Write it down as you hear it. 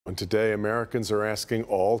And today, Americans are asking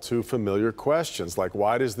all too familiar questions, like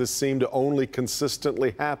why does this seem to only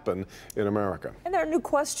consistently happen in America? And there are new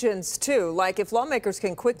questions, too, like if lawmakers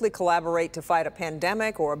can quickly collaborate to fight a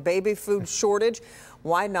pandemic or a baby food shortage,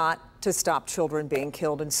 why not to stop children being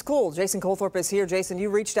killed in school? Jason Colthorpe is here. Jason, you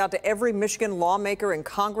reached out to every Michigan lawmaker in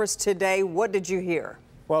Congress today. What did you hear?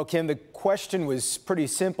 Well, Kim, the question was pretty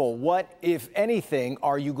simple. What, if anything,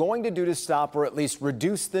 are you going to do to stop or at least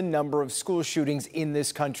reduce the number of school shootings in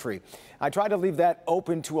this country? I tried to leave that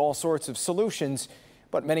open to all sorts of solutions,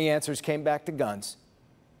 but many answers came back to guns.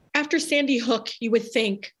 After Sandy Hook, you would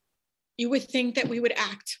think that we would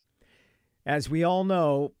act. As we all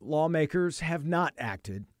know, lawmakers have not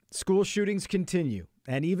acted. School shootings continue,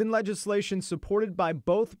 and even legislation supported by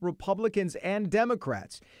both Republicans and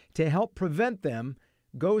Democrats to help prevent them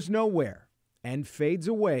goes nowhere and fades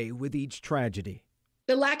away with each tragedy.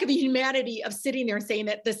 The lack of humanity of sitting there saying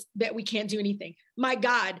that we can't do anything. My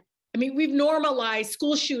God, I mean, we've normalized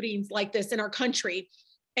school shootings like this in our country,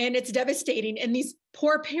 and it's devastating. And these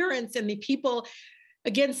poor parents and the people,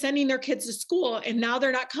 again, sending their kids to school, and now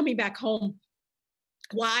they're not coming back home.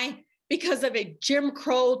 Why? Because of a Jim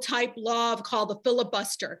Crow type law called the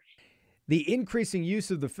filibuster. The increasing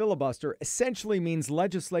use of the filibuster essentially means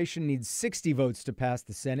legislation needs 60 votes to pass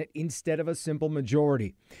the Senate instead of a simple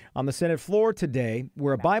majority. On the Senate floor today,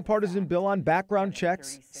 where a bipartisan bill on background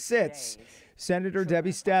checks sits, Senator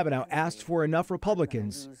Debbie Stabenow asked for enough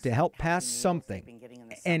Republicans to help pass something,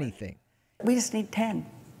 anything. We just need 10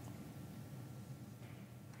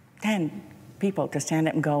 people to stand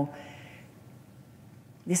up and go,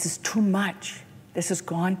 this is too much. This has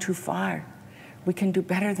gone too far. We can do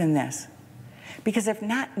better than this. Because if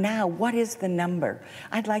not now, what is the number?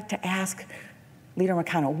 I'd like to ask Leader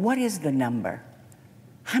McConnell, what is the number?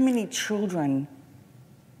 How many children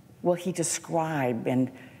will he describe and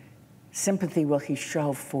sympathy will he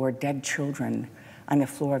show for dead children on the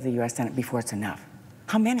floor of the U.S. Senate before it's enough?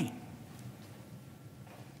 How many?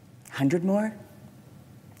 100 more?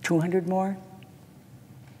 200 more?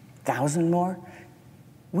 1,000 more?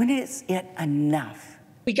 When is it enough?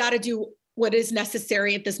 We got to do what is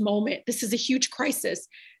necessary at this moment. This is a huge crisis.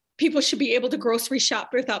 People should be able to grocery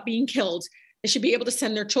shop without being killed. They should be able to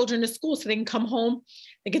send their children to school so they can come home,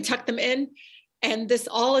 they can tuck them in. And this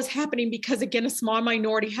all is happening because, again, a small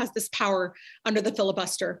minority has this power under the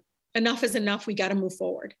filibuster. Enough is enough. We got to move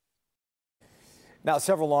forward. Now,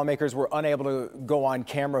 several lawmakers were unable to go on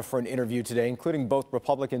camera for an interview today, including both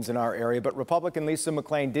Republicans in our area. But Republican Lisa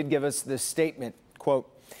McClain did give us this statement, quote,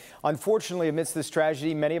 "Unfortunately, amidst this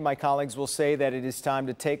tragedy, many of my colleagues will say that it is time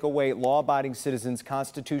to take away law-abiding citizens'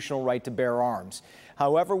 constitutional right to bear arms.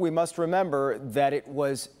 However, we must remember that it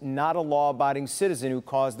was not a law-abiding citizen who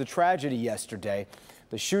caused the tragedy yesterday.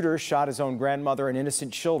 The shooter shot his own grandmother and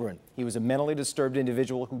innocent children. He was a mentally disturbed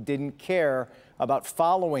individual who didn't care about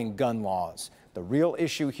following gun laws. The real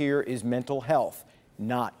issue here is mental health,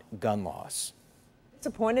 not gun laws."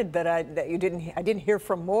 Disappointed that I didn't hear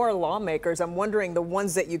from more lawmakers. I'm wondering, the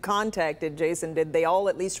ones that you contacted, Jason, did they all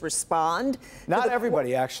at least respond? Not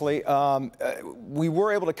everybody, actually. We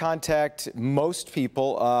were able to contact most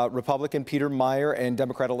people. Republican Peter Meyer and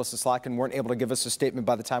Democrat Alyssa Slotkin weren't able to give us a statement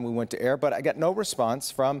by the time we went to air, but I got no response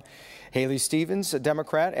from Haley Stevens, a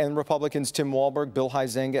Democrat, and Republicans Tim Walberg, Bill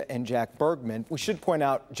Huizenga, and Jack Bergman. We should point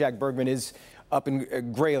out Jack Bergman is up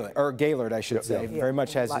in Gaylord, I should say. Very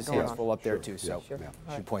much has his hands full up there, too. So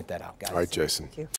should point that out, guys. All right, Jason.